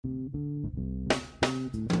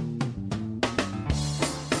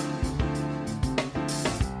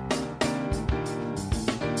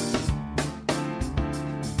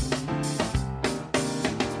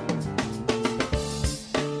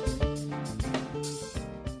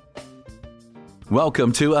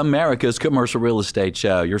Welcome to America's Commercial Real Estate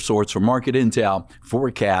Show, your source for market intel,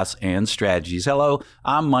 forecasts, and strategies. Hello,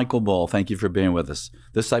 I'm Michael Bull. Thank you for being with us.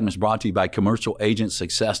 This segment is brought to you by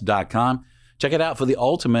CommercialAgentSuccess.com. Check it out for the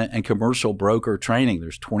ultimate and commercial broker training.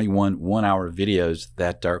 There's 21 one-hour videos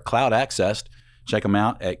that are cloud accessed. Check them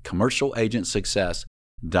out at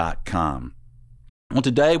CommercialAgentSuccess.com. Well,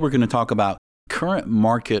 today we're going to talk about current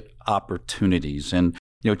market opportunities. And,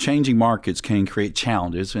 changing markets can create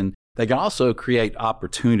challenges, and they can also create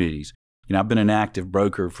opportunities. I've been an active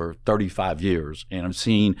broker for 35 years, and I've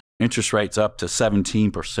seen interest rates up to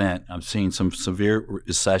 17%. I've seen some severe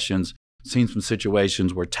recessions, seen some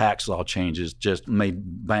situations where tax law changes just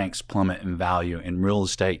made banks plummet in value, and real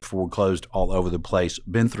estate foreclosed all over the place.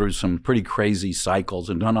 Been through some pretty crazy cycles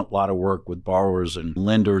and done a lot of work with borrowers and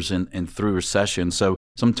lenders and through recession. So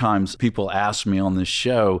sometimes people ask me on this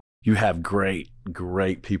show, you have great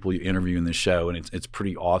people you interview in the show, and it's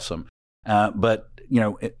pretty awesome. But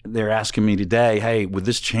they're asking me today, hey, with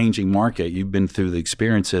this changing market, you've been through the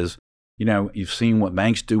experiences. You've seen what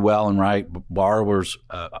banks do well and right, borrowers,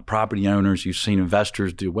 property owners. You've seen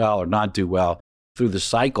investors do well or not do well through the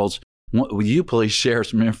cycles. Will you please share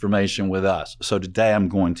some information with us? So today I'm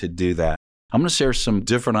going to do that. I'm going to share some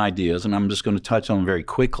different ideas, and I'm just going to touch on them very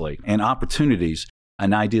quickly, and opportunities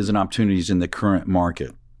and ideas and opportunities in the current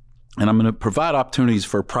market. And I'm going to provide opportunities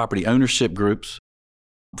for property ownership groups,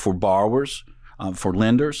 for borrowers, for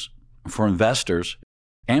lenders, for investors,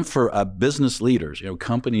 and for business leaders,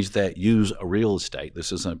 companies that use real estate.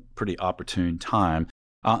 This is a pretty opportune time.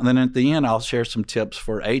 And then at the end, I'll share some tips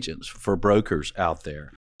for agents, for brokers out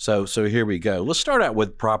there. So here we go. Let's start out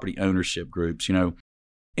with property ownership groups.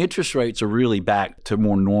 Interest rates are really back to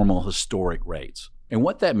more normal historic rates. And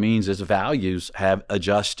what that means is values have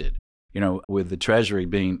adjusted. With the Treasury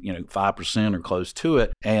being, 5% or close to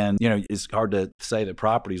it. And, it's hard to say that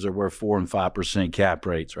properties are worth 4 and 5% cap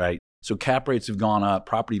rates, right? So cap rates have gone up,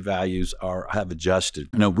 property values have adjusted.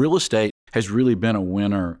 Real estate has really been a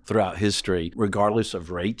winner throughout history, regardless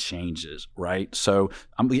of rate changes, right? So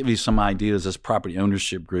I'm going to give you some ideas as property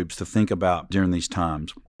ownership groups to think about during these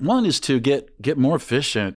times. One is to get more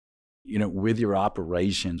efficient, with your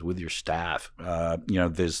operations, with your staff.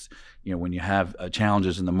 When you have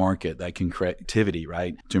challenges in the market, that can create activity,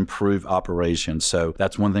 right, to improve operations. So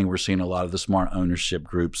that's one thing we're seeing a lot of the smart ownership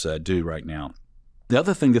groups do right now. The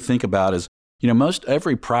other thing to think about is, most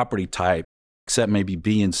every property type, except maybe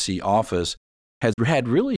B and C office, has had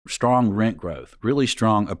really strong rent growth, really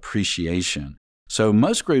strong appreciation. So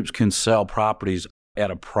most groups can sell properties at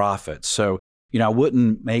a profit. So I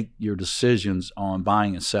wouldn't make your decisions on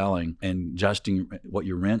buying and selling and adjusting what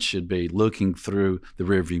your rent should be looking through the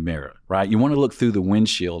rearview mirror, right? You want to look through the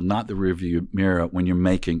windshield, not the rearview mirror when you're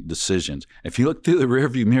making decisions. If you look through the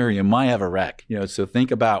rearview mirror, you might have a wreck. So think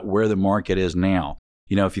about where the market is now.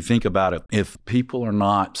 If you think about it, if people are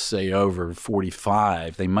not, say, over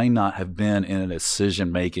 45, they may not have been in a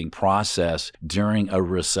decision-making process during a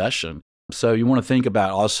recession. So you want to think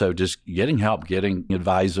about also just getting help, getting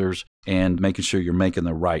advisors, and making sure you're making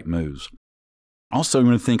the right moves. Also, you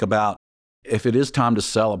want to think about if it is time to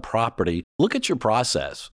sell a property, look at your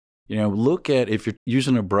process. Look at if you're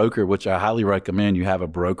using a broker, which I highly recommend you have a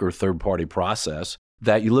broker third-party process,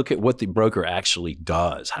 that you look at what the broker actually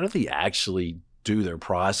does. How do they actually do their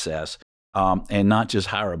process and not just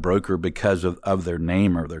hire a broker because of their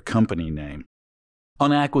name or their company name.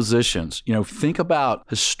 On acquisitions, think about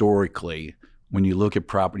historically when you look at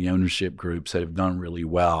property ownership groups that have done really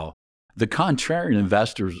well. The contrarian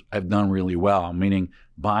investors have done really well, meaning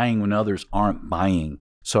buying when others aren't buying.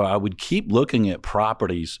 So I would keep looking at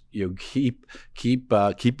properties. Keep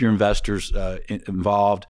your investors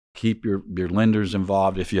involved. Keep your lenders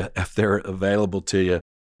involved if they're available to you,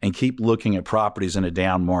 and keep looking at properties in a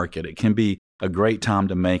down market. It can be a great time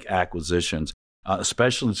to make acquisitions.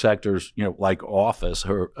 Especially in sectors, like office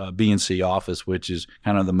or B and C office, which is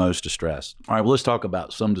kind of the most distressed. All right, well, let's talk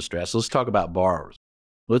about some distress. Let's talk about borrowers.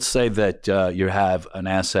 Let's say that you have an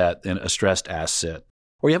asset, a stressed asset,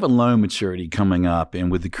 or you have a loan maturity coming up,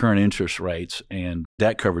 and with the current interest rates and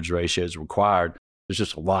debt coverage ratios required, there's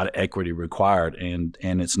just a lot of equity required, and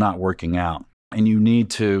it's not working out. And you need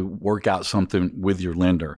to work out something with your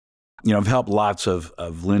lender. I've helped lots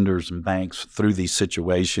of lenders and banks through these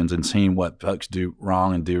situations and seeing what folks do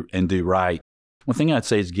wrong and do right. One thing I'd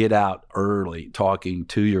say is get out early talking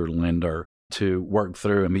to your lender to work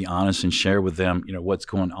through and be honest and share with them, what's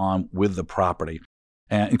going on with the property.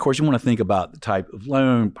 And of course, you want to think about the type of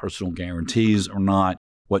loan, personal guarantees or not,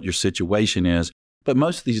 what your situation is. But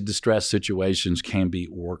most of these distressed situations can be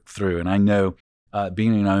worked through. And I know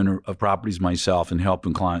being an owner of properties myself and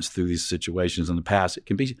helping clients through these situations in the past, it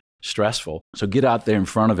can be stressful. So get out there in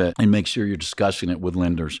front of it and make sure you're discussing it with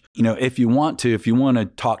lenders. If you want to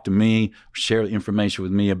talk to me, share information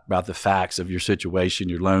with me about the facts of your situation,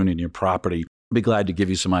 your loan and your property, I'd be glad to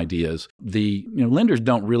give you some ideas. The lenders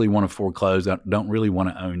don't really want to foreclose, don't really want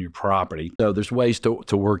to own your property. So there's ways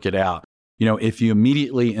to work it out. If you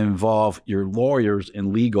immediately involve your lawyers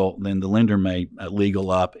in legal, then the lender may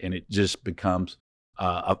legal up and it just becomes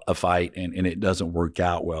a fight and it doesn't work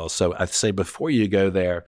out well. So I'd say before you go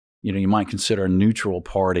there, you might consider a neutral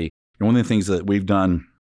party. And one of the things that we've done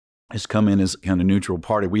is come in as kind of neutral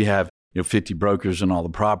party. We have 50 brokers and all the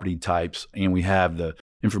property types, and we have the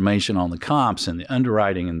information on the comps and the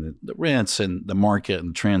underwriting and the rents and the market and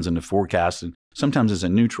the trends and the forecast. And sometimes as a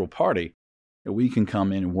neutral party, we can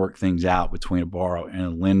come in and work things out between a borrower and a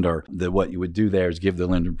lender. That what you would do there is give the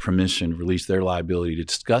lender permission to release their liability to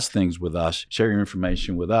discuss things with us, share your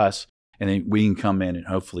information with us, and then we can come in and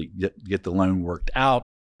hopefully get the loan worked out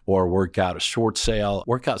or work out a short sale,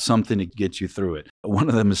 work out something to get you through it. One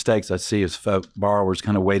of the mistakes I see is borrowers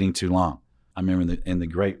kind of waiting too long. I remember in the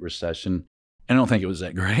Great Recession, I don't think it was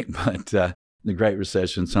that great, but the Great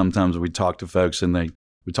Recession, sometimes we talk to folks and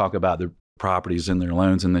we talk about their properties and their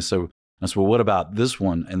loans, and they say, I said, well, what about this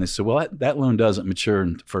one? And they said, well, that loan doesn't mature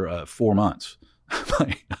for 4 months. I'm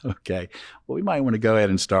like, okay, well, we might want to go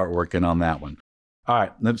ahead and start working on that one. All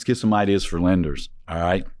right, let's get some ideas for lenders. All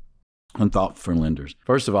right, one thought for lenders.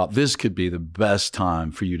 First of all, this could be the best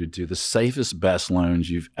time for you to do the safest, best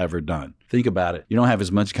loans you've ever done. Think about it. You don't have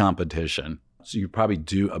as much competition, so you probably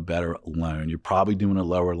do a better loan. You're probably doing a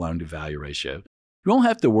lower loan-to-value ratio. You won't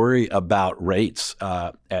have to worry about rates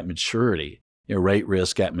at maturity. Rate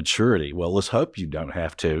risk at maturity. Well, let's hope you don't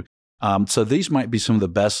have to. So these might be some of the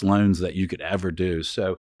best loans that you could ever do.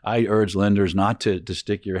 So I urge lenders not to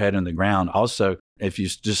stick your head in the ground. Also, if you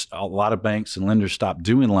a lot of banks and lenders stop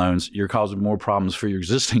doing loans, you're causing more problems for your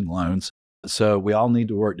existing loans. So we all need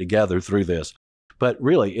to work together through this. But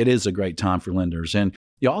really, it is a great time for lenders. And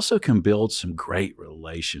you also can build some great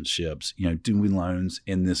relationships, doing loans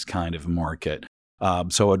in this kind of market.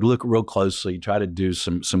 So I'd look real closely, try to do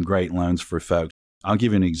some great loans for folks. I'll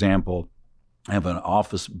give you an example. I have an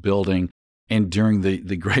office building, and during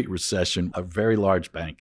the Great Recession, a very large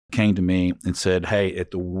bank came to me and said, hey,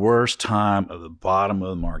 at the worst time of the bottom of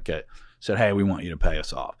the market, said, hey, we want you to pay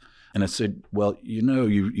us off. And I said, well,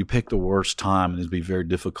 you picked the worst time, and it'd be very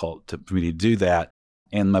difficult for me to do that.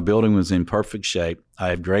 And my building was in perfect shape. I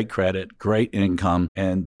had great credit, great income,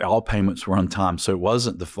 and all payments were on time. So it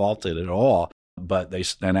wasn't defaulted at all. But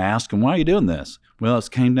and I asked them, why are you doing this? Well, it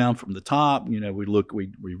came down from the top. We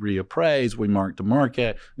reappraise, we mark to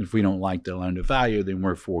market. If we don't like the loan to value, then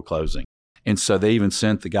we're foreclosing. And so they even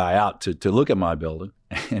sent the guy out to look at my building,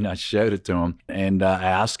 and I showed it to him. And I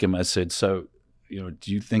asked him, I said, so, do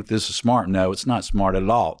you think this is smart? No, it's not smart at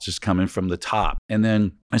all. It's just coming from the top. And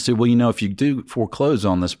then I said, well, if you do foreclose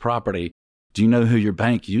on this property, do you know who your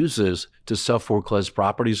bank uses to sell foreclosed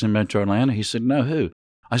properties in Metro Atlanta? He said, no, who?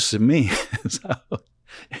 I said, me. So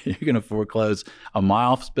you're going to foreclose on my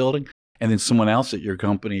office building, and then someone else at your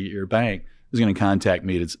company, your bank, is going to contact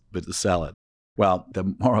me to sell it. Well,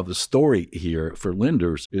 the moral of the story here for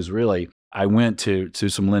lenders is really, I went to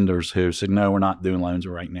some lenders who said, no, we're not doing loans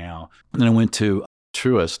right now. And then I went to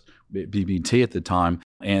Truist, BB&T at the time,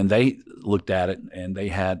 and they looked at it and they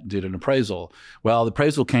did an appraisal. Well, the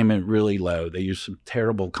appraisal came in really low. They used some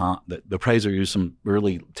terrible the appraiser used some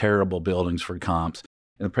really terrible buildings for comps.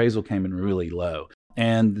 And the appraisal came in really low.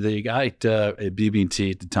 And the guy at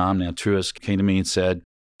BB&T at the time, now Truist, came to me and said,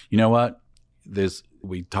 you know what?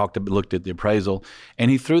 We looked at the appraisal,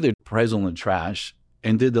 and he threw the appraisal in the trash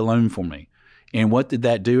and did the loan for me. And what did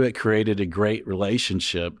that do? It created a great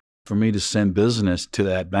relationship for me to send business to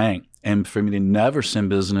that bank and for me to never send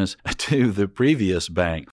business to the previous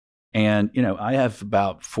bank. And, I have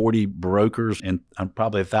about 40 brokers and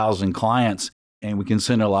probably 1,000 clients, and we can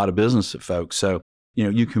send a lot of business to folks. So,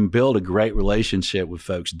 you can build a great relationship with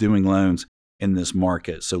folks doing loans in this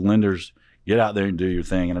market. So lenders, get out there and do your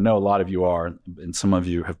thing. And I know a lot of you are, and some of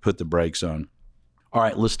you have put the brakes on. All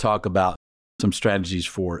right, let's talk about some strategies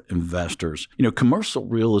for investors. Commercial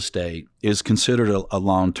real estate is considered a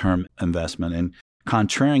long-term investment, and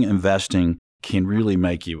contrarian investing can really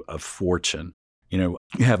make you a fortune. You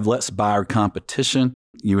have less buyer competition,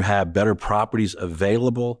 you have better properties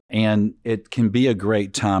available, and it can be a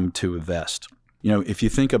great time to invest. If you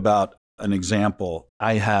think about an example.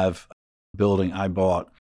 I have a building I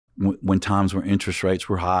bought when times where interest rates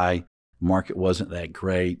were high, market wasn't that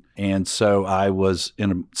great. And so I was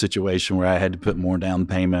in a situation where I had to put more down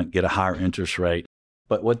payment, get a higher interest rate.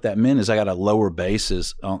 But what that meant is I got a lower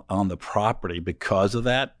basis on the property because of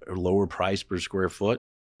that, or lower price per square foot.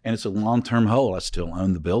 And it's a long-term hold. I still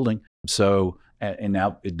own the building. So, and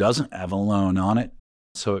now it doesn't have a loan on it.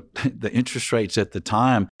 So the interest rates at the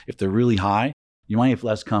time, if they're really high, you might have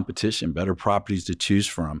less competition, better properties to choose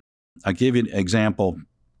from. I'll give you an example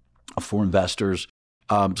for investors.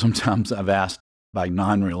 Sometimes I've asked by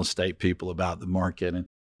non-real estate people about the market,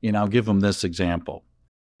 and I'll give them this example.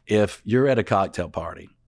 If you're at a cocktail party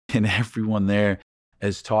and everyone there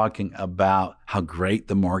is talking about how great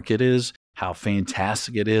the market is, how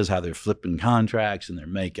fantastic it is, how they're flipping contracts and they're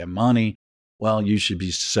making money, well, you should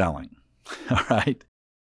be selling, all right?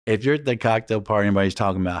 If you're at the cocktail party, everybody's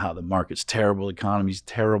talking about how the market's terrible, economy's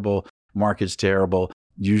terrible, market's terrible,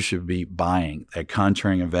 you should be buying. That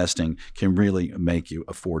contrarian investing can really make you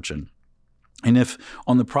a fortune. And if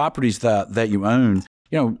on the properties that you own,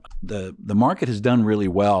 the market has done really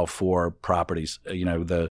well for properties.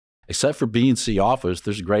 Except for B and C office,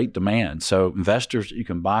 there's great demand. So investors, you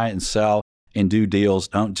can buy and sell and do deals.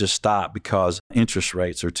 Don't just stop because interest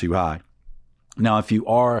rates are too high. Now, if you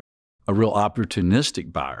are a real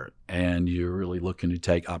opportunistic buyer and you're really looking to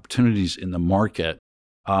take opportunities in the market,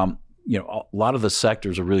 a lot of the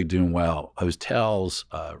sectors are really doing well. Hotels,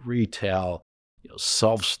 retail,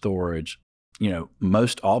 self-storage,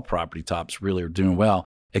 most all property types really are doing well,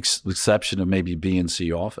 exception of maybe B and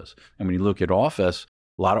C office. And when you look at office,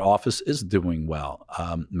 a lot of office is doing well.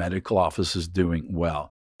 Medical office is doing well.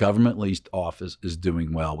 Government leased office is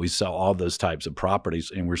doing well. We sell all those types of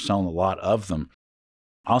properties, and we're selling a lot of them.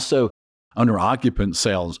 Also, under occupant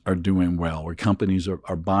sales are doing well, where companies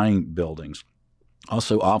are buying buildings.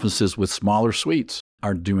 Also, offices with smaller suites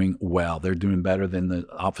are doing well. They're doing better than the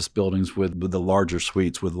office buildings with the larger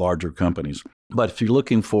suites with larger companies. But if you're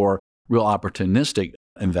looking for real opportunistic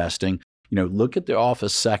investing, look at the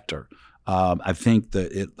office sector. I think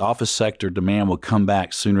the office sector demand will come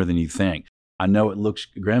back sooner than you think. I know it looks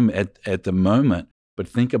grim at the moment, but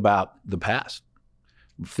think about the past.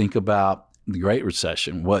 Think about the Great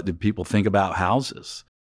Recession. What did people think about houses?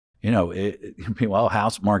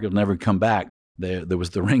 House market will never come back. There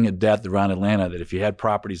was the ring of death around Atlanta that if you had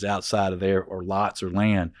properties outside of there or lots or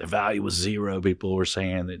land, the value was zero. People were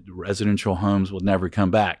saying that residential homes will never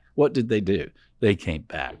come back. What did they do? They came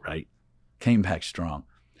back, right? Came back strong.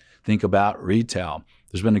 Think about retail.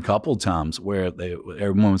 There's been a couple of times where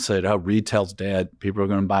everyone said, oh, retail's dead. People are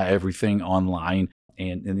going to buy everything online.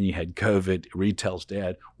 And then you had COVID, retail's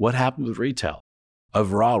dead. What happened with retail?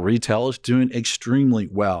 Overall, retail is doing extremely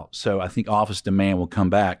well. So I think office demand will come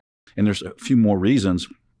back. And there's a few more reasons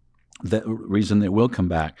that will come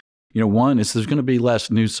back. One is there's going to be less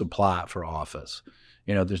new supply for office.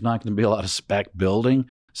 There's not going to be a lot of spec building.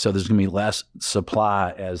 So there's going to be less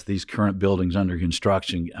supply as these current buildings under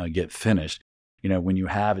construction get finished. When you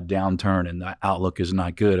have a downturn and the outlook is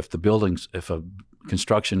not good, if a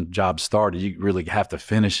construction job started, you really have to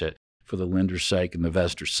finish it for the lender's sake and the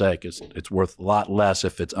investor's sake. It's worth a lot less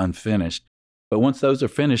if it's unfinished. But once those are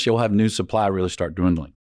finished, you'll have new supply really start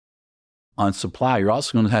dwindling. On supply, you're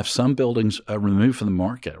also going to have some buildings removed from the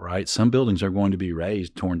market, right? Some buildings are going to be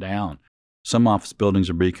razed, torn down. Some office buildings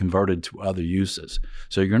are being converted to other uses.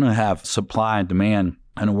 So you're going to have supply and demand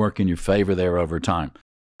kind of work in your favor there over time.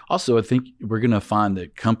 Also, I think we're going to find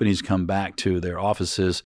that companies come back to their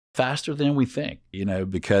offices faster than we think,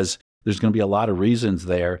 because there's going to be a lot of reasons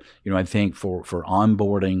there, I think for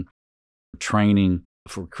onboarding, training,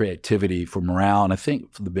 for creativity, for morale. And I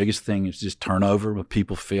think the biggest thing is just turnover, when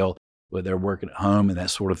people feel where they're working at home and that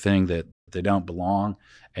sort of thing, that they don't belong,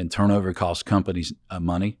 and turnover costs companies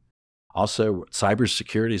money. Also,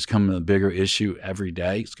 cybersecurity is becoming a bigger issue every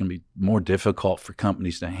day. It's going to be more difficult for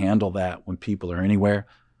companies to handle that when people are anywhere.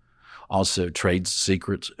 Also, trade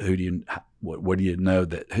secrets. What do you know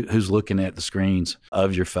that who's looking at the screens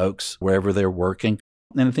of your folks wherever they're working?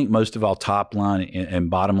 And I think most of all, top line and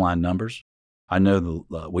bottom line numbers. I know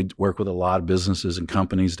we work with a lot of businesses and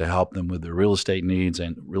companies to help them with their real estate needs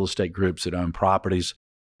and real estate groups that own properties.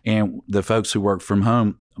 And the folks who work from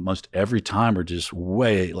home almost every time are just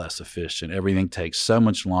way less efficient. Everything takes so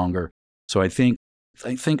much longer. So I think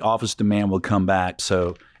office demand will come back.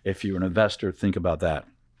 So if you're an investor, think about that.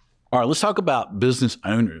 All right, let's talk about business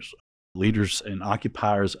owners, leaders and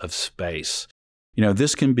occupiers of space.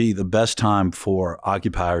 This can be the best time for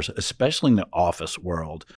occupiers, especially in the office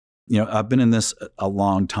world. I've been in this a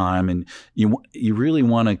long time, and you really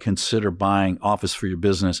want to consider buying office for your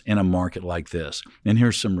business in a market like this. And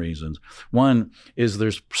here's some reasons. One is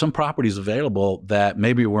there's some properties available that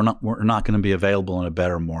maybe we're not going to be available in a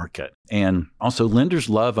better market. And also, lenders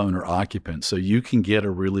love owner occupants, so you can get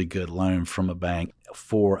a really good loan from a bank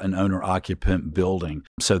for an owner occupant building.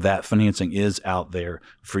 So that financing is out there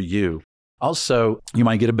for you. Also, you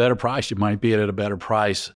might get a better price. You might be at a better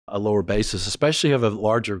price, a lower basis, especially if you have a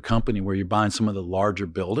larger company where you're buying some of the larger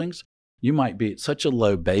buildings. You might be at such a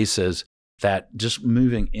low basis that just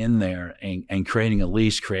moving in there and creating a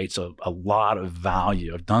lease creates a lot of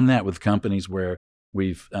value. I've done that with companies where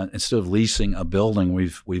we've, instead of leasing a building,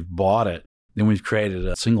 we've bought it. Then we've created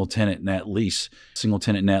a single tenant net lease.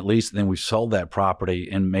 Then we've sold that property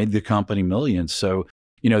and made the company millions. So,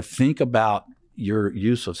 think about your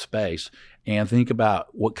use of space and think about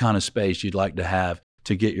what kind of space you'd like to have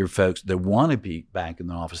to get your folks that want to be back in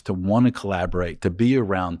the office, to want to collaborate, to be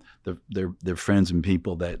around their friends and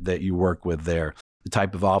people that you work with there. The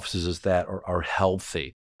type of offices that are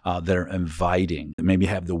healthy, that are inviting, that maybe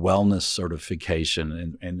have the wellness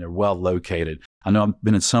certification and they're well located. I know I've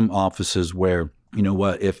been in some offices where,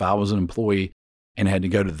 if I was an employee and had to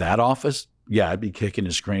go to that office, yeah, I'd be kicking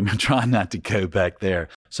and screaming, trying not to go back there.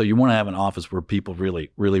 So you want to have an office where people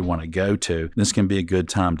really, really want to go to. This can be a good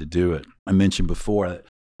time to do it. I mentioned before that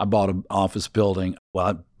I bought an office building. Well,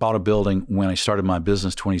 I bought a building when I started my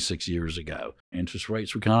business 26 years ago. Interest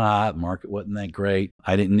rates were kind of high. The market wasn't that great.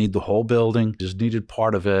 I didn't need the whole building, just needed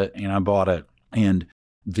part of it, and I bought it. And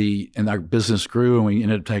our business grew, and we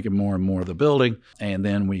ended up taking more and more of the building. And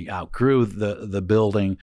then we outgrew the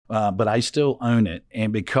building. But I still own it.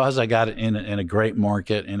 And because I got it in a great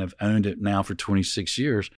market and have owned it now for 26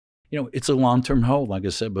 years, it's a long-term hold, like I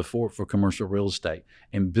said before, for commercial real estate.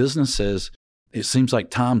 And businesses, it seems like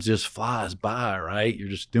time just flies by, right? You're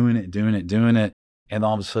just doing it. And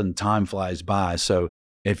all of a sudden time flies by. So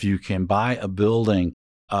if you can buy a building,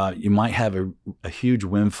 you might have a huge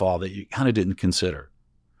windfall that you kind of didn't consider.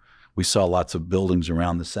 We saw lots of buildings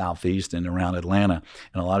around the Southeast and around Atlanta,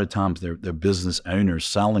 and a lot of times they're business owners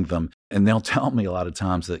selling them, and they'll tell me a lot of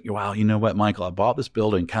times that, wow, you know what, Michael, I bought this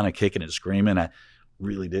building kind of kicking and screaming. I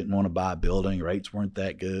really didn't want to buy a building. Rates weren't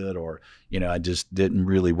that good, or, I just didn't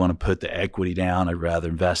really want to put the equity down. I'd rather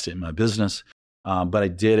invest it in my business. But I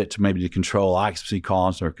did it to control occupancy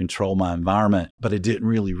costs or control my environment, but I didn't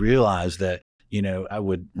really realize that I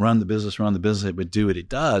would run the business, it would do what it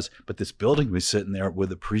does. But this building was sitting there with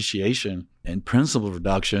appreciation and principal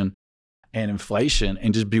reduction and inflation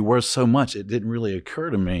and just be worth so much. It didn't really occur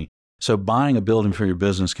to me. So buying a building for your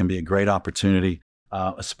business can be a great opportunity,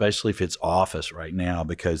 especially if it's office right now,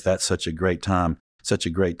 because that's such a great time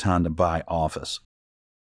to buy office.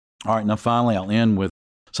 All right, now finally, I'll end with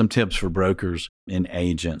some tips for brokers and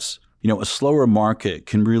agents. A slower market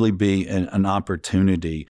can really be an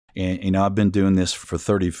opportunity. And I've been doing this for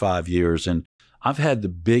 35 years, and I've had the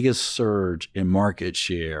biggest surge in market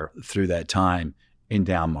share through that time in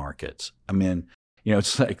down markets.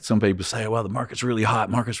 It's like some people say, well, the market's really hot.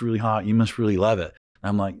 You must really love it.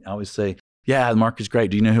 I'm like, I always say, yeah, the market's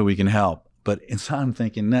great. Do you know who we can help? But inside I'm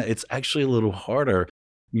thinking, no, it's actually a little harder,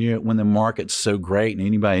 when the market's so great and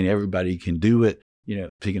anybody and everybody can do it.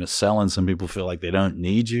 Speaking of selling, some people feel like they don't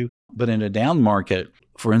need you. But in a down market,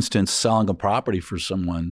 for instance, selling a property for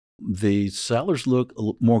someone, the sellers look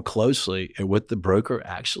more closely at what the broker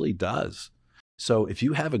actually does. So if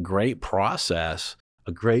you have a great process,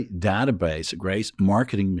 a great database, a great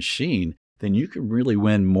marketing machine, then you can really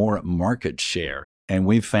win more market share. And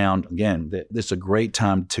we've found, again, that this is a great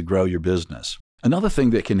time to grow your business. Another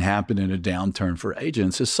thing that can happen in a downturn for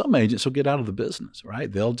agents is some agents will get out of the business,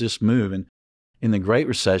 right? They'll just move. And in the Great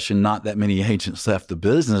Recession, not that many agents left the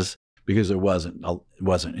business because there wasn't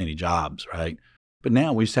any jobs, right? But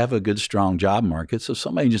now we have a good, strong job market, so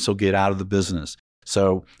some agents will get out of the business.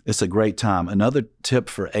 So it's a great time. Another tip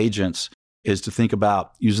for agents is to think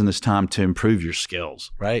about using this time to improve your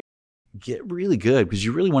skills, right? Get really good because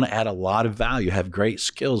you really want to add a lot of value, have great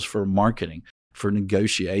skills for marketing, for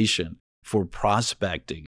negotiation, for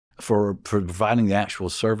prospecting, for providing the actual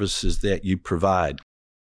services that you provide.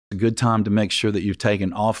 It's a good time to make sure that you've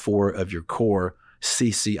taken all 4 of your core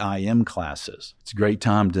CCIM classes. It's a great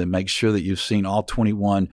time to make sure that you've seen all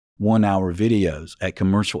 21 one-hour videos at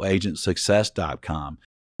commercialagentsuccess.com.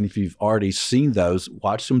 And if you've already seen those,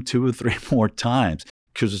 watch them 2 or 3 more times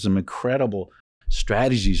because there's some incredible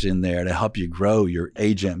strategies in there to help you grow your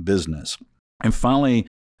agent business. And finally,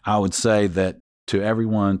 I would say that to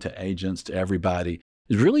everyone, to agents, to everybody,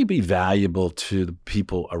 is really be valuable to the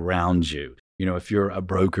people around you. if you're a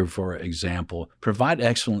broker, for example, provide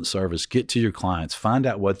excellent service, get to your clients, find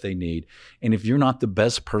out what they need. And if you're not the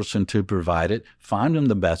best person to provide it, find them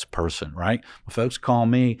the best person, right? When folks call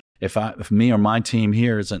me, if me or my team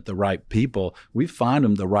here isn't the right people, we find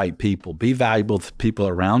them the right people. Be valuable to people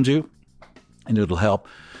around you, and it'll help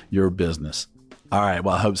your business. All right.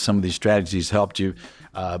 Well, I hope some of these strategies helped you.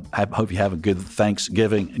 I hope you have a good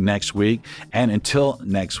Thanksgiving next week. And until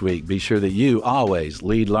next week, be sure that you always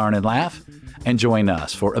lead, learn, and laugh. And join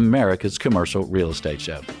us for America's Commercial Real Estate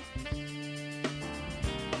Show.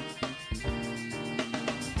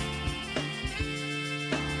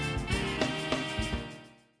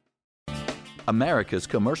 America's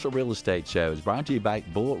Commercial Real Estate Show is brought to you by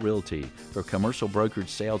Bull Realty. For commercial brokerage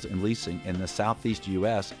sales and leasing in the Southeast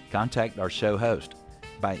U.S., contact our show host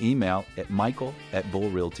by email at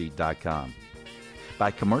michael@bullrealty.com.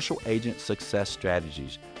 By Commercial Agent Success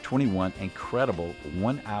Strategies, 21 incredible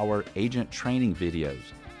one-hour agent training videos.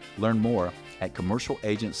 Learn more at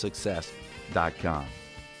commercialagentsuccess.com.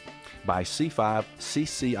 By C5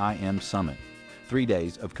 CCIM Summit, 3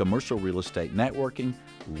 days of commercial real estate networking,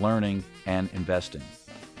 learning, and investing.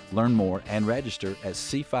 Learn more and register at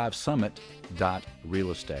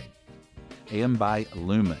c5summit.realestate. And by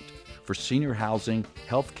Lument. For senior housing,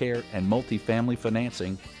 healthcare, and multifamily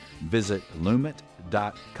financing, visit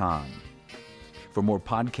lument.com. For more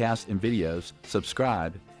podcasts and videos,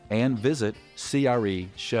 subscribe and visit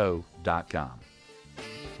creshow.com.